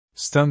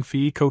Stung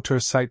Phe ecotour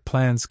site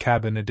plans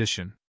cabin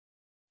edition.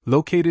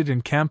 Located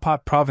in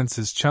Kampot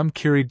Province's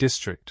Chumkiri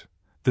district,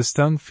 the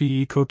Stung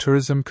Phe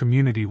ecotourism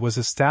community was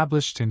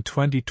established in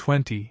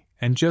 2020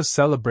 and just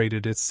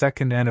celebrated its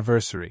second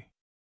anniversary.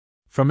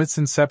 From its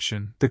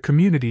inception, the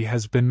community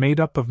has been made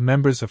up of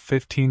members of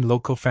 15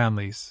 local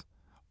families,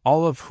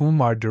 all of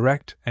whom are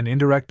direct and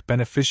indirect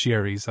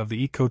beneficiaries of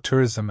the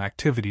ecotourism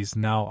activities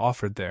now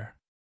offered there.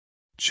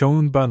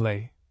 Choon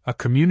Bunlay, a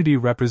community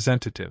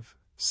representative,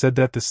 said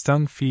that the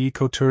Stung Phe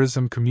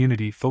ecotourism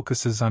community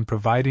focuses on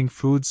providing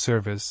food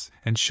service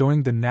and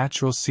showing the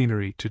natural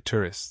scenery to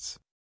tourists.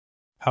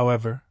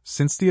 However,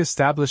 since the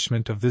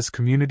establishment of this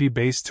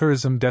community-based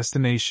tourism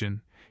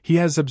destination, he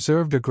has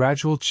observed a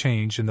gradual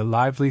change in the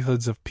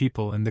livelihoods of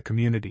people in the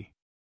community.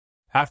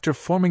 After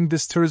forming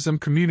this tourism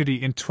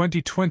community in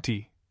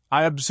 2020,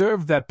 I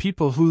observed that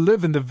people who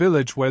live in the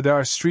village where there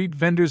are street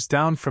vendors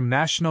down from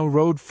National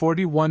Road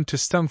 41 to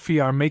Stung Phe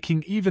are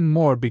making even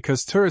more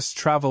because tourists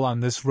travel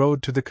on this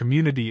road to the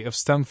community of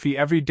Stung Phe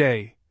every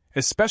day,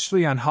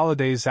 especially on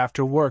holidays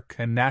after work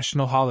and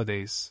national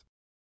holidays,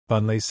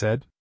 Bunlay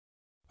said.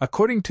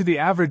 According to the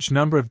average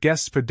number of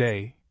guests per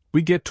day,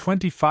 we get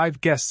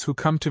 25 guests who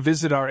come to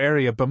visit our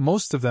area, but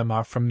most of them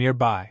are from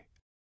nearby,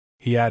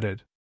 he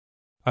added.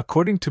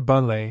 According to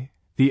Bunlay,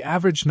 the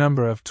average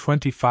number of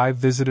 25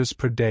 visitors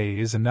per day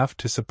is enough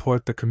to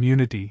support the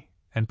community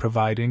and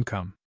provide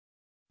income.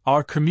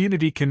 Our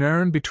community can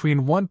earn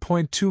between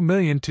 1.2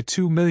 million to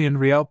 2 million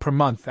riel per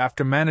month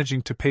after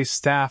managing to pay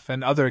staff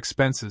and other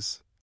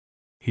expenses,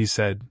 he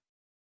said.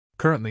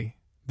 Currently,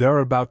 there are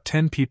about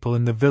 10 people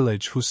in the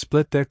village who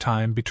split their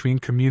time between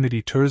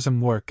community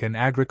tourism work and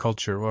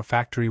agriculture or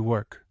factory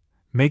work,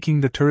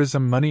 making the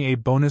tourism money a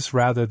bonus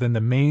rather than the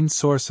main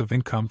source of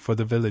income for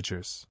the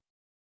villagers.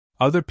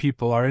 Other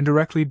people are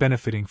indirectly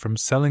benefiting from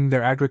selling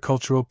their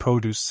agricultural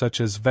produce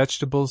such as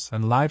vegetables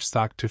and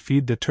livestock to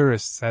feed the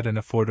tourists at an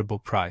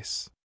affordable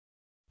price.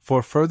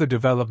 For further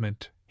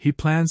development, he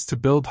plans to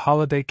build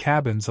holiday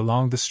cabins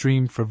along the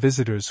stream for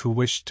visitors who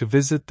wish to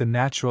visit the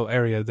natural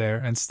area there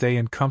and stay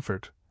in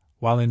comfort,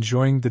 while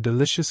enjoying the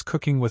delicious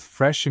cooking with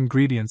fresh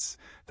ingredients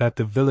that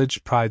the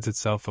village prides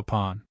itself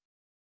upon.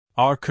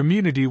 Our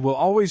community will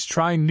always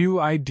try new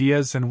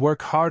ideas and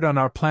work hard on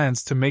our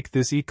plans to make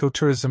this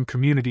ecotourism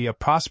community a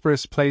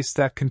prosperous place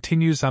that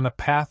continues on a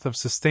path of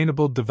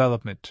sustainable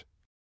development,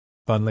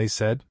 Bunlay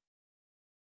said.